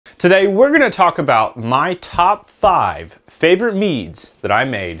Today we're going to talk about my top 5 favorite meads that I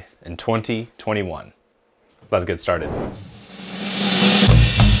made in 2021. Let's get started.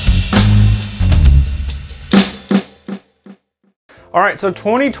 Alright, so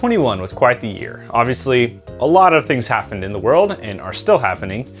 2021 was quite the year. Obviously, a lot of things happened in the world and are still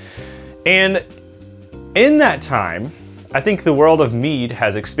happening. And in that time, I think the world of mead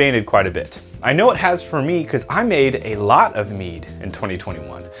has expanded quite a bit. I know it has for me because I made a lot of mead in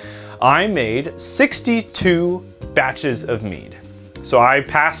 2021. I made 62 batches of mead. So I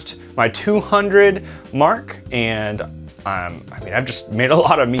passed my 200 mark and I've just made a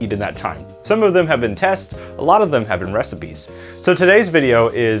lot of mead in that time. Some of them have been tests, a lot of them have been recipes. So today's video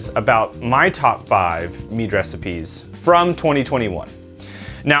is about my top 5 mead recipes from 2021.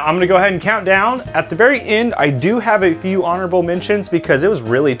 Now I'm gonna go ahead and count down. At the very end, I do have a few honorable mentions because it was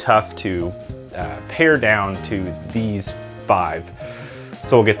really tough to pare down to these 5.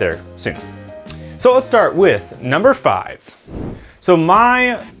 So we'll get there soon. So let's start with number 5. So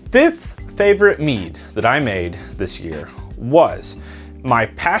my 5th favorite mead that I made this year was my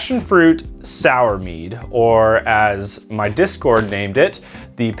passion fruit sour mead, or as my Discord named it,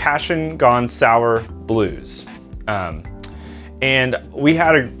 the Passion Gone Sour Blues. And we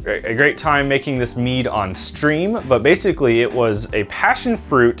had a great time making this mead on stream, but basically it was a passion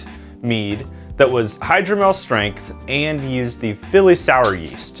fruit mead that was hydromel strength and used the Philly sour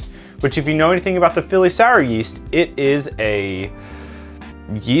yeast, which if you know anything about the Philly sour yeast, it is a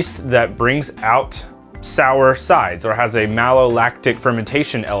yeast that brings out sour sides or has a malolactic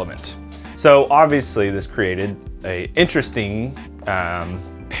fermentation element. So obviously this created an interesting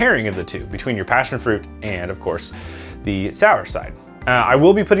pairing of the two between your passion fruit and of course the sour side. I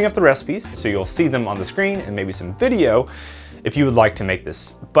will be putting up the recipes so you'll see them on the screen and maybe some video if you would like to make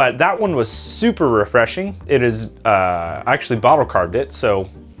this. But that one was super refreshing. It is, I actually bottle carved it, so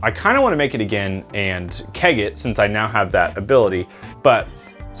I kind of want to make it again and keg it since I now have that ability. But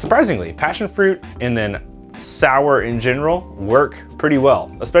surprisingly, passion fruit and then sour in general work pretty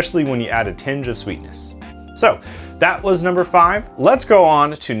well, especially when you add a tinge of sweetness. So that was number 5. Let's go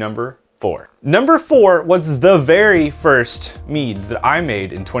on to number 4. Number 4 was the very first mead that I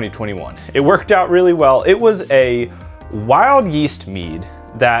made in 2021. It worked out really well. It was a wild yeast mead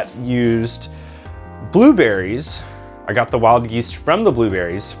that used blueberries. I got the wild yeast from the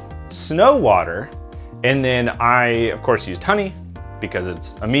blueberries, snow water, and then I, of course, used honey because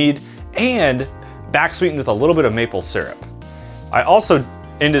it's a mead, and back sweetened with a little bit of maple syrup. I also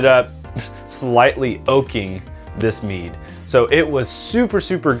ended up slightly oaking this mead. So it was super,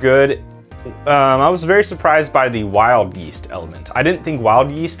 super good. I was very surprised by the wild yeast element. I didn't think wild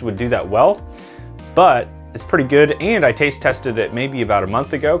yeast would do that well, but it's pretty good. And I taste tested it maybe about a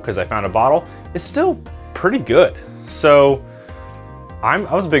month ago because I found a bottle. It's still pretty good. So I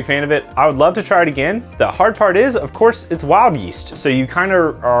was a big fan of it. I would love to try it again. The hard part is, of course, it's wild yeast. So you kind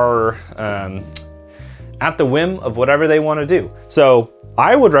of are at the whim of whatever they want to do. So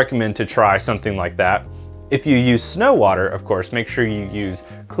I would recommend to try something like that. If you use snow water, of course, make sure you use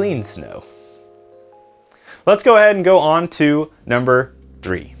clean snow. Let's go ahead and go on to number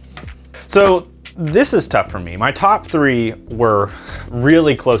 3. So this is tough for me. My top 3 were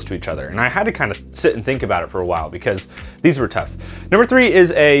really close to each other, and I had to kind of sit and think about it for a while because these were tough. Number 3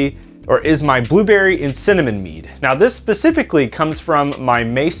 is my blueberry and cinnamon mead. Now this specifically comes from my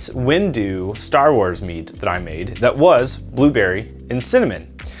Mace Windu Star Wars mead that I made that was blueberry and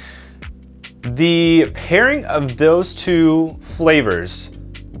cinnamon. The pairing of those two flavors,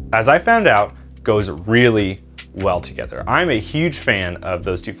 as I found out, goes really well together. I'm a huge fan of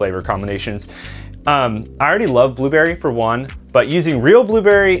those two flavor combinations. I already love blueberry for one, but using real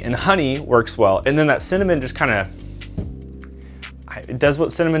blueberry and honey works well. And then that cinnamon just kind of, it does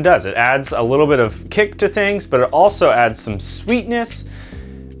what cinnamon does. It adds a little bit of kick to things, but it also adds some sweetness.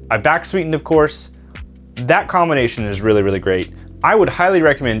 I back sweetened, of course. That combination is really, really great. I would highly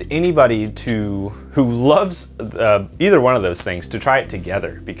recommend anybody who loves either one of those things to try it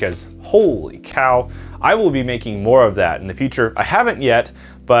together because holy cow, I will be making more of that in the future. I haven't yet,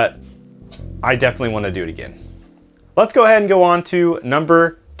 but I definitely want to do it again. Let's go ahead and go on to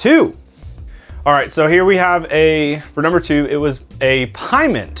number 2. All right, so here we have for number 2, it was a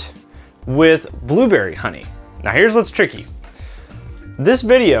Pyment with blueberry honey. Now here's what's tricky. This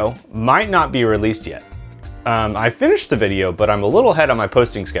video might not be released yet. I finished the video, but I'm a little ahead on my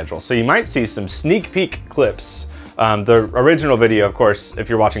posting schedule, so you might see some sneak peek clips. The original video, of course, if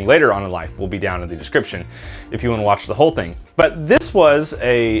you're watching later on in life, will be down in the description if you want to watch the whole thing. But this was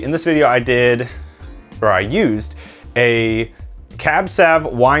in this video I used a Cab Sav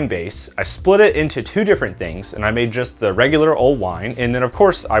wine base. I split it into two different things, and I made just the regular old wine. And then of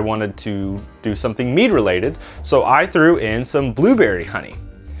course I wanted to do something mead related, so I threw in some blueberry honey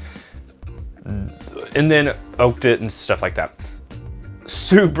and then oaked it and stuff like that.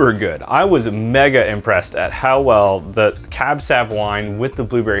 Super good. I was mega impressed at how well the Cab Sav wine with the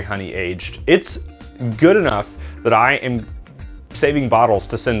blueberry honey aged. It's good enough that I am saving bottles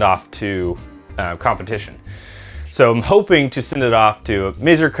to send off to competition. So I'm hoping to send it off to a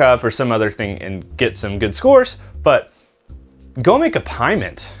Mead Cup or some other thing and get some good scores, but go make a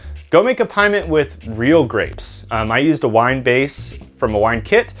Pyment. Go make a Pyment with real grapes. I used a wine base from a wine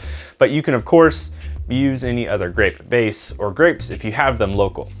kit, but you can of course use any other grape base or grapes if you have them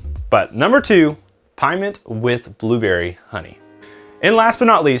local. But number 2, Pyment with blueberry honey. And last but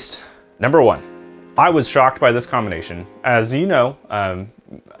not least, number 1. I was shocked by this combination. As you know,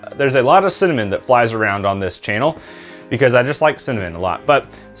 there's a lot of cinnamon that flies around on this channel because I just like cinnamon a lot, but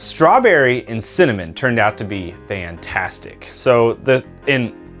strawberry and cinnamon turned out to be fantastic. So the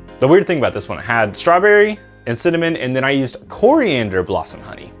weird thing about this one, it had strawberry and cinnamon, and then I used coriander blossom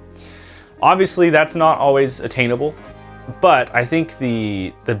honey. Obviously that's not always attainable, but I think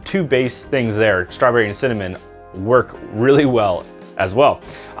the two base things there, strawberry and cinnamon, work really well as well.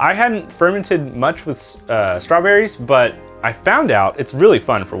 I hadn't fermented much with strawberries, but I found out it's really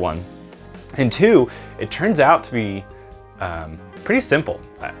fun for one. And two, it turns out to be pretty simple.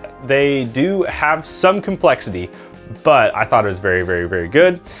 They do have some complexity, but I thought it was very, very, very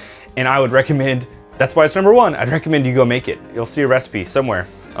good. And I would recommend, that's why it's number 1. I'd recommend you go make it. You'll see a recipe somewhere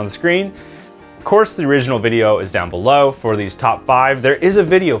on the screen. Of course, the original video is down below for these top 5. There is a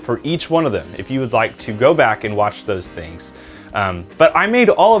video for each one of them if you would like to go back and watch those things. But I made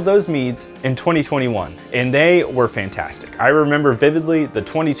all of those meads in 2021 and they were fantastic. I remember vividly the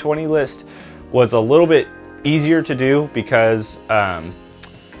 2020 list was a little bit easier to do because I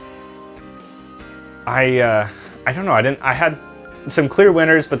don't know, I had some clear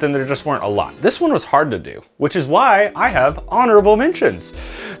winners, but then there just weren't a lot. This one was hard to do, which is why I have honorable mentions.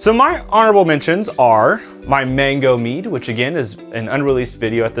 So my honorable mentions are my mango mead, which again is an unreleased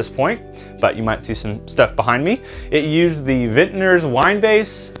video at this point, but you might see some stuff behind me. It used the Vintner's wine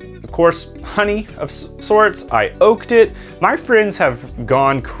base, of course, honey of sorts. I oaked it. My friends have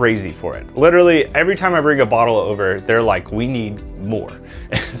gone crazy for it. Literally every time I bring a bottle over, they're like, we need more.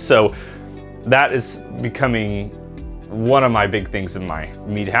 So that is becoming one of my big things in my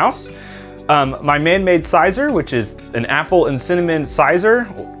mead house. My man-made sizer, which is an apple and cinnamon sizer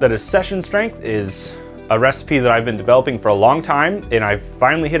that is session strength, is a recipe that I've been developing for a long time, and I've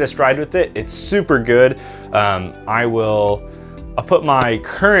finally hit a stride with it. It's super good. I'll put my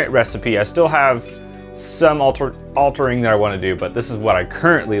current recipe. I still have some altering that I want to do, but this is what I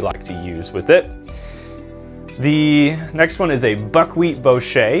currently like to use with it. The next one is a buckwheat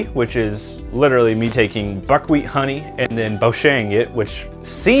bochet, which is literally me taking buckwheat honey and then bochetting it, which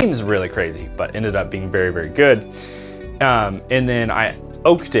seems really crazy, but ended up being very, very good. And then I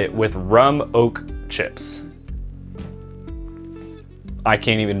oaked it with rum oak chips. I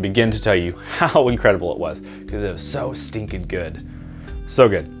can't even begin to tell you how incredible it was because it was so stinking good. So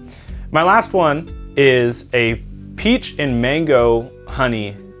good. My last one is a peach and mango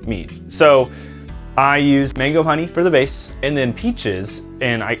honey mead. So I used mango honey for the base and then peaches,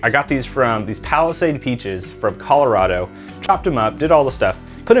 and I got these Palisade peaches from Colorado, chopped them up, did all the stuff,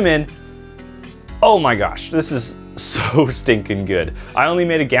 put them in. Oh my gosh, this is so stinking good. I only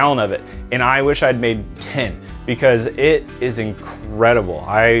made a gallon of it and I wish I'd made 10 because it is incredible.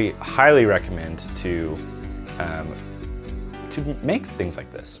 I highly recommend to make things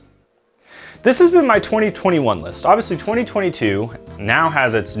like this. This has been my 2021 list. Obviously 2022 now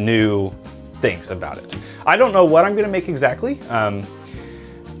has its new things about it. I don't know what I'm gonna make exactly.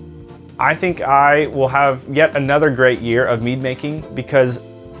 I think I will have yet another great year of mead making because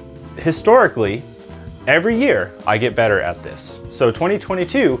historically, every year I get better at this. So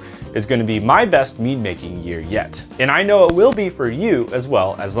 2022 is gonna be my best mead making year yet. And I know it will be for you as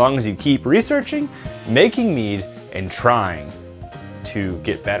well, as long as you keep researching, making mead, and trying to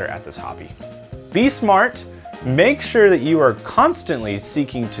get better at this hobby. Be smart. Make sure that you are constantly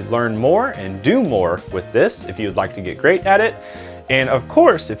seeking to learn more and do more with this if you would like to get great at it. And of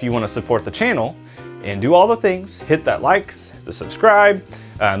course, if you want to support the channel and do all the things, hit that like, the subscribe,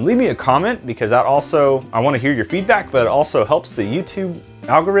 leave me a comment because that also, I want to hear your feedback, but it also helps the YouTube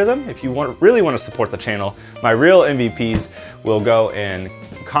algorithm. If you really want to support the channel, my real MVPs will go and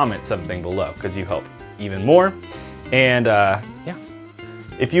comment something below because you help even more. And yeah.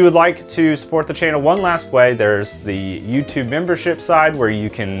 If you would like to support the channel one last way, there's the YouTube membership side where you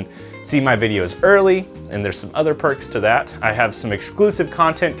can see my videos early, and there's some other perks to that. I have some exclusive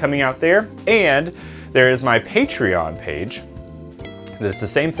content coming out there, and there is my Patreon page. It's the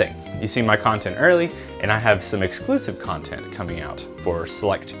same thing. You see my content early, and I have some exclusive content coming out for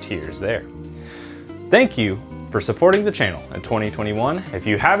select tiers there. Thank you for supporting the channel in 2021. If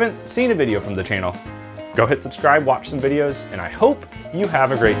you haven't seen a video from the channel, go hit subscribe, watch some videos, and I hope you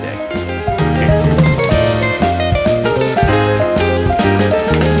have a great day.